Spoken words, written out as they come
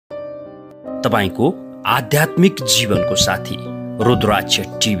तपाईको आध्यात्मिक जीवनको साथी रुद्राक्ष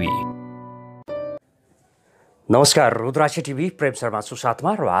टिभी। नमस्कार, रुद्राक्ष टिभी प्रेम शर्मा छु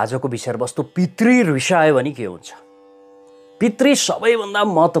साथमा। र आजको विषयवस्तु पितृ रिसायो भने के हुन्छ। पितृ सबैभन्दा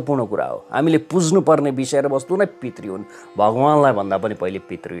महत्त्वपूर्ण कुरा हो। हामीले पुज्नुपर्ने विषयवस्तु नै पितृ हुन्। भगवानलाई भन्दा पनि पहिले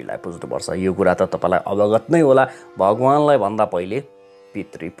पितृलाई पुज्नुपर्छ। यो कुरा त तपाईलाई अवगत नै होला। भगवानलाई भन्दा पहिले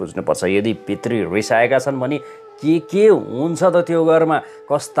पितृ पुज्नुपर्छ। यदि पितृ रिसाएका छन् भने के हुन्छ त त्यो घरमा,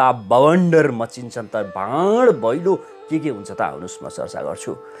 कस्ता बवन्डर मचिन्छन् त, भाँड भैलो के हुन्छ त, आउनुहोस् म चर्चा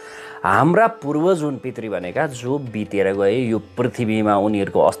गर्छु। हाम्रा पूर्वज हुन् पितृ भनेका, जो बितेर गए। यो पृथ्वीमा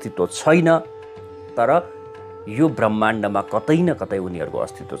उनीहरूको अस्तित्व छैन, तर यो ब्रह्माण्डमा कतै न कतै उनीहरूको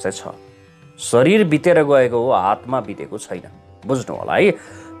अस्तित्व चाहिँ छ। शरीर बितेर गएको हो, आत्मा बितेको छैन। बुझ्नु होला है।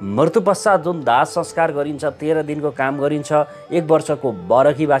 मृत्यु पश्चात जुन दाह संस्कार गरिन्छ, 13 दिनको काम गरिन्छ, 1 वर्षको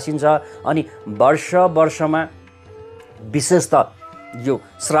बरखी बासिन्छ, अनि वर्षमा विशेषतः यो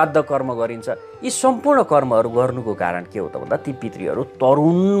श्राद्ध कर्म गरिन्छ। यी सम्पूर्ण कर्महरू गर्नुको कारण के हो त भन्दा ती पितृहरू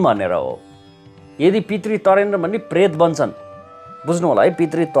तरुण भनेर हो। यदि पितृ तरेनन् भने प्रेत बन्छन्। बुझ्नु होला है।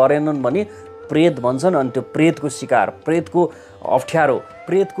 पितृ तरेनन् भने प्रेत बन्छन्। अनि त्यो प्रेतको शिकार, प्रेतको अप्ठ्यारो,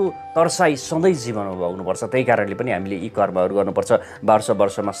 प्रेतको तर्साई सधैँ जीवनमा भोग्नुपर्छ। त्यही कारणले पनि हामीले यी कर्महरू गर्नुपर्छ।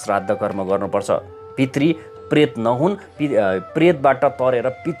 वर्षमा श्राद्ध कर्म गर्नुपर्छ। पितृ प्रेत नहुन्, प्रेतबाट तरेर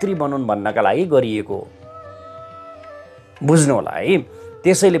पितृ बनुन् भन्नका लागि गरिएको हो। बुझ्नु होला है।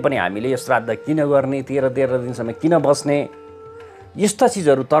 त्यसैले पनि हामीले यो श्राद्ध किन गर्ने, 13 दिनसम्म किन बस्ने, यस्ता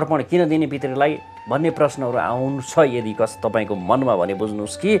चिजहरू तर्पण किन दिने पितृलाई भन्ने प्रश्नहरू आउँछ यदि तपाईँको मनमा भने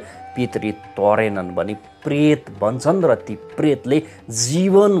बुझ्नुहोस् कि पितृ तरेनन् भने प्रेत बन्छन् र ती प्रेतले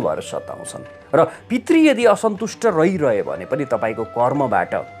जीवनभर सताउँछन्। र पितृ यदि असन्तुष्ट रहिरह्यो भने पनि तपाईँको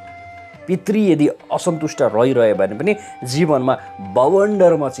कर्मबाट पितृ यदि असन्तुष्ट रहिरह्यो भने पनि जीवनमा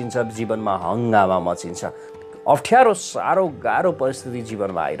बवन्डर मचिन्छ, जीवनमा हङ्गामा मचिन्छ। अप्ठ्यारो, साह्रो, गाह्रो परिस्थिति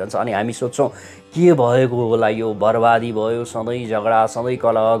जीवनमा आइरहन्छ। अनि हामी सोच्छौँ के भएको होला, यो बर्बादी भयो, सधैँ झगडा, सधैँ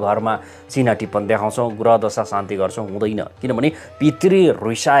कलह, घरमा चिना टिप्पण देखाउँछौँ, ग्रह दशा शान्ति गर्छौँ, हुँदैन। किनभने पितृ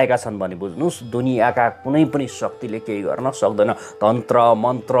रिसाएका छन् भने बुझ्नुहोस्, दुनियाँका कुनै पनि शक्तिले केही गर्न सक्दैन। तन्त्र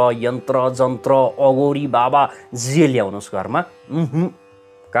मन्त्र यन्त्र जन्त्र अगोरी बाबा जे ल्याउनुहोस् घरमा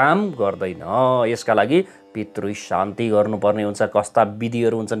काम गर्दैन। यसका लागि पितृ शान्ति गर्नुपर्ने हुन्छ। कस्ता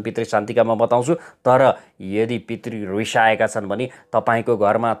विधिहरू हुन्छन् पितृ शान्तिका म बताउँछु। तर यदि पितृ रिसाएका छन् भने तपाईँको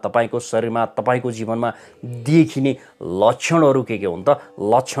घरमा, तपाईँको शरीरमा, तपाईँको जीवनमा देखिने लक्षणहरू के हुन् त,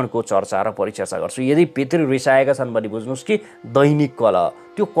 लक्षणको चर्चा र परिचर्चा गर्छु। यदि पितृ रिसाएका छन् भने बुझ्नुहोस् कि दैनिक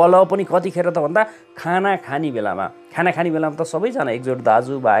कलह, त्यो कलह पनि कतिखेर त भन्दा खाना खाने बेलामा त सबैजना एकजुट,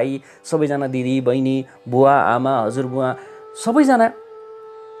 दाजुभाइ, सबैजना दिदी बहिनी, बुवा आमा, हजुरबुवा सबैजना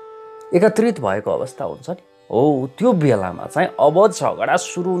एकत्रित भएको अवस्था हुन्छ नि हो। त्यो बेलामा चाहिँ अब झगडा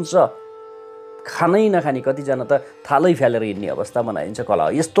सुरु हुन्छ। खानै नखाने कतिजना त थालै फ्यालेर हिँड्ने अवस्था बनाइन्छ।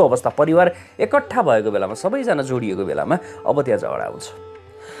 कलह यस्तो अवस्था, परिवार एकट्ठा भएको बेलामा, सबैजना जोडिएको बेलामा अब त्यहाँ झगडा हुन्छ।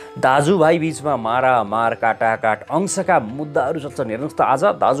 दाजुभाइ बिचमा मारामार, काटाकाट, अंशका मुद्दाहरू चल्छन्। हेर्नुहोस् त, आज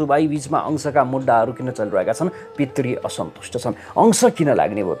दाजुभाइ बिचमा अंशका मुद्दाहरू किन चलिरहेका छन्? पितृ असन्तुष्ट छन्। अंश किन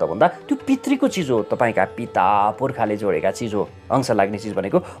लाग्ने भयो त भन्दा त्यो पितृको चिज हो, तपाईँका पिता पुर्खाले जोडेका चिज हो। अंश लाग्ने चिज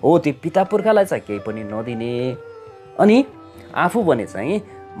भनेको हो त्यो पिता पुर्खालाई चाहिँ केही पनि नदिने, अनि आफू भने चाहिँ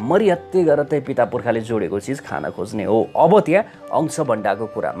मरिहत्ते गरेर त्यही पिता पुर्खाले जोडेको चिज खान खोज्ने हो। अब त्यहाँ अंश बन्डाको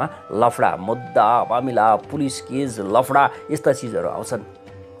कुरामा लफडा, मुद्दा मामिला, पुलिस केस, लफडा यस्ता चिजहरू आउँछन्,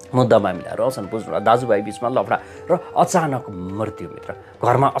 मुद्दा मामिलाहरू आउँछन्। बुझ्नु, दाजुभाइ बिचमा लफडा र अचानक मृत्यु। मित्र,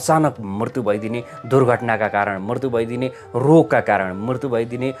 घरमा अचानक मृत्यु भइदिने, दुर्घटनाका कारण मृत्यु भइदिने, रोगका कारण मृत्यु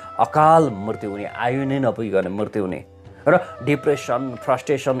भइदिने, अकाल मृत्यु हुने, आयु नै नपुगिकन मृत्यु हुने, र डिप्रेसन,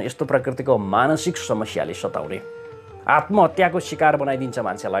 फ्रस्ट्रेसन यस्तो प्रकृतिको मानसिक समस्याले सताउने, आत्महत्याको शिकार बनाइदिन्छ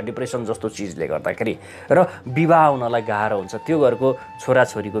मान्छेलाई डिप्रेसन जस्तो चिजले गर्दाखेरि। र विवाह हुनलाई गाह्रो हुन्छ। त्यो घरको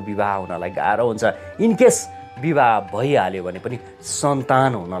छोराछोरीको विवाह हुनलाई गाह्रो हुन्छ। इनकेस विवाह भइहाल्यो भने पनि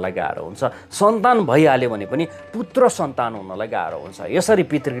सन्तान हुनलाई गाह्रो हुन्छ। सन्तान भइहाल्यो भने पनि पुत्र सन्तान हुनलाई गाह्रो हुन्छ। यसरी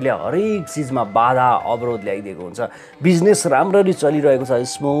पितृले हरेक चिजमा बाधा अवरोध ल्याइदिएको हुन्छ। बिजनेस राम्ररी चलिरहेको छ,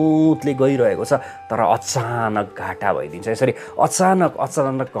 स्मुथली गइरहेको छ, तर अचानक घाटा भइदिन्छ। यसरी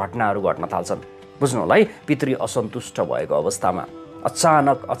अचानक घटनाहरू घट्न थाल्छन्। बुझ्नु होला है। पितृ असन्तुष्ट भएको अवस्थामा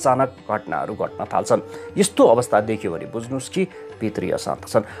अचानक घटनाहरू घट्न थाल्छन्। यस्तो अवस्था देख्यो भने बुझ्नुहोस् कि पितृ अशान्त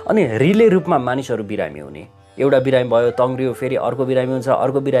छन्। अनि रिले रूपमा मानिसहरू बिरामी हुने, एउटा बिरामी भयो तङ्ग्रियो, फेरि अर्को बिरामी हुन्छ,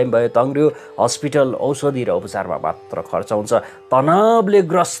 अर्को बिरामी भयो तङ्ग्रियो, हस्पिटल औषधि र उपचारमा मात्र खर्च हुन्छ, तनावले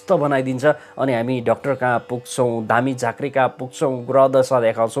ग्रस्त बनाइदिन्छ। अनि हामी डाक्टर कहाँ पुग्छौँ, दामी झाँक्री कहाँ पुग्छौँ, ग्रह दशा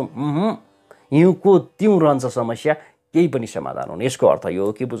देखाउँछौँ, हिउँको तिउँ रहन्छ समस्या, केही पनि समाधान हुने। यसको अर्थ यो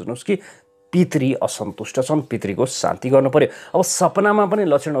हो कि बुझ्नुहोस् कि पितृ असन्तुष्ट छन्, पितृको शान्ति गर्नु पर्यो। अब सपनामा पनि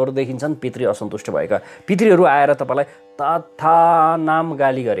लक्षणहरू देखिन्छन् पितृ असन्तुष्ट भएका। पितृहरू आएर तपाईँलाई तथा नाम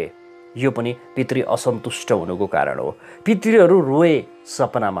गाली गरे, यो पनि पितृ असन्तुष्ट हुनुको कारण हो। पितृहरू रोए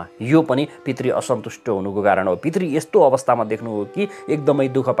सपनामा, यो पनि पितृ असन्तुष्ट हुनुको कारण हो। पितृ यस्तो अवस्थामा देख्नु हो कि एकदमै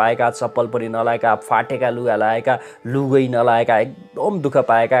दुःख पाएका, चप्पल पनि नलाएका, फाटेका लुगा लाएका, लुगै नलाएका, एकदम दुःख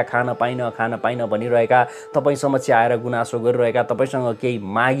पाएका, खान पाइन भनिरहेका, तपाईँ समक्ष आएर गुनासो गरिरहेका, तपाईँसँग केही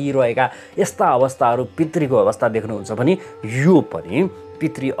मागिरहेका, यस्ता अवस्थाहरू पितृको अवस्था देख्नुहुन्छ भने यो पनि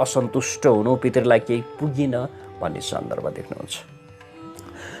पितृ असन्तुष्ट हुनु, पितृलाई केही पुगिन भन्ने सन्दर्भ देख्नुहुन्छ।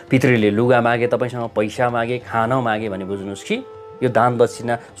 पितृले लुगा मागे, तपाईँसँग पैसा मागे, खान मागे भने बुझ्नुहोस् कि यो दान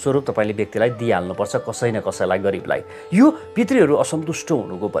दक्षिणा स्वरूप तपाईँले व्यक्तिलाई दिइहाल्नुपर्छ, कसै न कसैलाई, गरिबलाई। यो पितृहरू असन्तुष्ट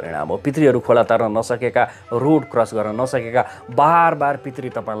हुनुको परिणाम हो। पितृहरू खोला तर्न नसकेका, रोड क्रस गर्न नसकेका, बार पितृ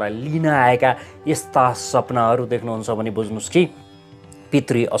तपाईँलाई लिन आएका यस्ता सपनाहरू देख्नुहुन्छ भने बुझ्नुहोस् कि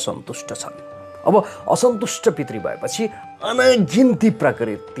पितृ असन्तुष्ट छन्। अब असन्तुष्ट पितृ भएपछि अनगिन्ती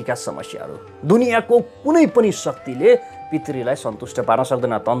प्रकृतिका समस्याहरू, दुनियाँको कुनै पनि शक्तिले पितृलाई सन्तुष्ट पार्न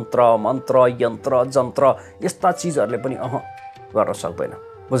सक्दैन। तन्त्र मन्त्र यन्त्र जन्त्र यस्ता चिजहरूले पनि गर्न सक्दैन।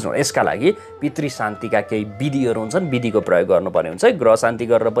 बुझ्नु, यसका लागि पितृ शान्तिका केही विधिहरू हुन्छन्, विधिको प्रयोग गर्नुपर्ने हुन्छ। ग्रह शान्ति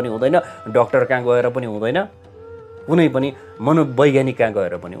गरेर पनि हुँदैन, डक्टर कहाँ गएर पनि हुँदैन, कुनै पनि मनोवैज्ञानिक कहाँ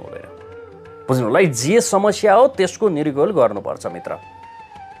गएर पनि हुँदैन। बुझ्नुलाई, जे समस्या हो त्यसको निर्गोल गर्नुपर्छ मित्र,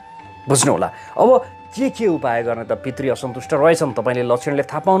 बुझ्नु होला। अब के उपाय गर्ने त? पितृ असन्तुष्ट रहेछन्, तपाईँले लक्षणले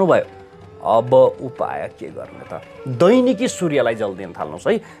थाहा पाउनुभयो। अब उपाय के गर्ने त? दैनिकी सूर्यलाई जल दिन थाल्नुहोस्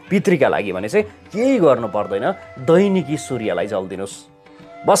है। पितृका लागि भने चाहिँ केही गर्नु पर्दैन, दैनिकी सूर्यलाई जल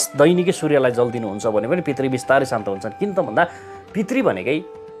दिनुहोस्। बस दैनिकी सूर्यलाई जल दिनुहुन्छ भने पनि पितृ बिस्तारै शान्त हुन्छन्। किन त भन्दा पितृ भनेकै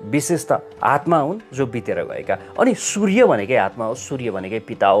विशेष त आत्मा हुन् जो बितेर गएका, अनि सूर्य भनेकै आत्मा हो, सूर्य भनेकै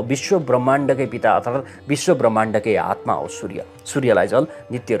पिता हो, विश्व ब्रह्माण्डकै पिता अर्थात् विश्व ब्रह्माण्डकै आत्मा हो सूर्य। सूर्यलाई जल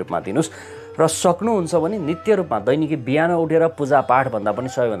नित्य रूपमा दिनुहोस् र सक्नुहुन्छ भने नित्य रूपमा दैनिकी बिहान उठेर पूजापाठ भन्दा पनि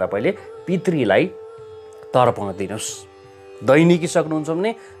सबैभन्दा पहिले पितृलाई तर्पण दिनुहोस्। दैनिकी सक्नुहुन्छ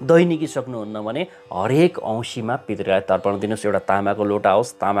भने, दैनिकी सक्नुहुन्न भने हरेक औँसीमा पितृलाई तर्पण दिनुहोस्। एउटा तामाको लोटा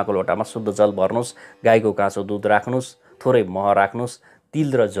होस्, तामाको लोटामा शुद्ध जल भर्नुहोस्, गाईको काँचो दुध राख्नुहोस्, थोरै मह राख्नुहोस्,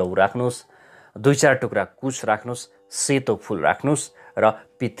 तिल र जौ राख्नुहोस्, 2-4 टुक्रा कुश राख्नुहोस्, सेतो फुल राख्नुहोस् र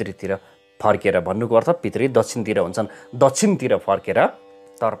पितृतिर फर्केर, भन्नुको अर्थ पितृ दक्षिणतिर हुन्छन्, दक्षिणतिर फर्केर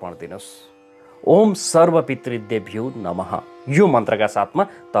तर्पण दिनुहोस्। ओम सर्व पितृदेभ्यो नमः, यो मन्त्रका साथमा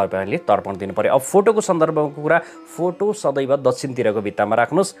तपाईँले तर्पण दिनु पर्यो। अब फोटोको सन्दर्भको कुरा, फोटो सदैव दक्षिणतिरको भित्तामा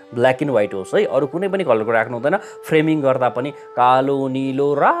राख्नुहोस्, ब्ल्याक एन्ड व्हाइट होस् है, अरू कुनै पनि कलरको राख्नु हुँदैन। फ्रेमिङ गर्दा पनि कालो,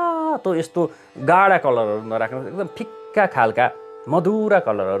 निलो, रातो यस्तो गाढा कलरहरू नराख्नुहोस्, एकदम फिक्का खालका मधुरा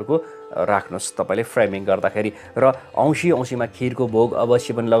कलरहरूको राख्नुहोस् तपाईँले फ्रेमिङ गर्दाखेरि। र औँसीमा खिरको भोग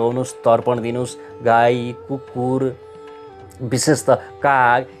अवश्य पनि लगाउनुहोस्, तर्पण दिनुहोस्। गाई, कुकुर, विशेष त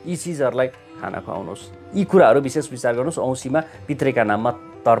काग, यी चिजहरूलाई खाना खुवाउनुहोस्। यी कुराहरू विशेष विचार गर्नुहोस्। औँसीमा पितृका नाममा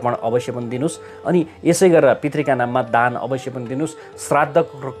तर्पण अवश्य पनि दिनुहोस्, अनि यसै गरेर पितृका नाममा दान अवश्य पनि दिनुहोस्। श्राद्ध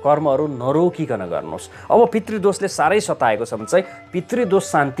कर्महरू नरोकिकन गर्नुहोस्। अब पितृदोषले साह्रै सताएको छ भने चाहिँ पितृदोष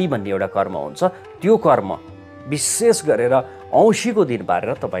शान्ति भन्ने एउटा कर्म हुन्छ, त्यो कर्म विशेष गरेर औँसीको दिन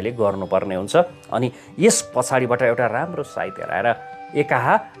पारेर तपाईँले गर्नुपर्ने हुन्छ। अनि यस पछाडिबाट एउटा राम्रो साहित्य राखेर एकाह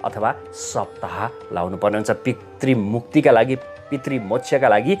अथवा सप्ताह लाउनु पर्ने हुन्छ। पितृमुक्तिका लागि, पितृमोक्षका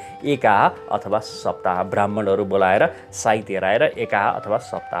लागि एकाह अथवा सप्ताह ब्राह्मणहरू बोलाएर साहित्य राखेर एकाह अथवा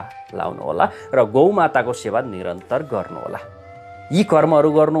सप्ताह लाउनु होला र गौमाताको सेवा निरन्तर गर्नुहोला। यी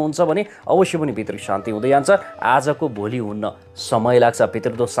कर्महरू गर्नुहुन्छ भने अवश्य पनि पितृ शान्ति हुँदै जान्छ। आजको भोलि हुन्न समय लाग्छ।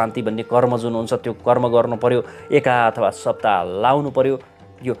 पितृदोष शान्ति भन्ने कर्म जुन हुन्छ त्यो कर्म गर्नु पर्यो, एकाह अथवा सप्ताह लाउनु पर्यो।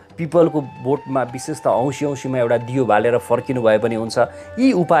 यो पिपलको बोटमा विशेष त औँसीमा एउटा दियो बालेर फर्किनु भए पनि हुन्छ।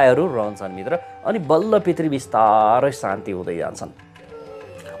 यी उपायहरू रहन्छन् मित्र, अनि बल्ल पितृ बिस्तारै शान्ति हुँदै जान्छन्।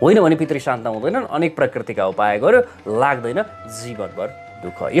 होइन भने पितृ शान्त हुँदैनन्। अनेक प्रकृतिका उपाय गर्यो, लाग्दैन जीवनभर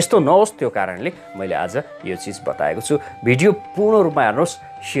दुःख। यस्तो नहोस्, त्यो कारणले मैले आज यो चिज बताएको छु। भिडियो पूर्ण रूपमा हेर्नुहोस्,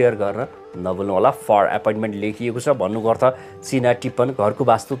 सेयर गर्न नभुल्नु होला। फर एपोइन्टमेन्ट लेखिएको छ, भन्नुको अर्थ चिना टिप्पण, घरको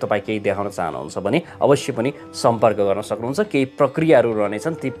वास्तु तपाईँ केही देखाउन चाहनुहुन्छ भने अवश्य पनि सम्पर्क गर्न सक्नुहुन्छ। केही प्रक्रियाहरू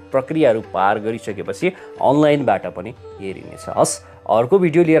रहनेछन्, ती प्रक्रियाहरू पार गरिसकेपछि अनलाइनबाट पनि हेरिनेछ। हस्, अर्को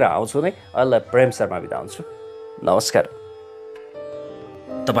भिडियो लिएर आउँछु नै। अहिले प्रेम शर्मा बिदा हुन्छु। नमस्कार।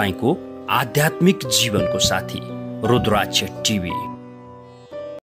 तपाईँको आध्यात्मिक जीवनको साथी रुद्राक्ष टिभी।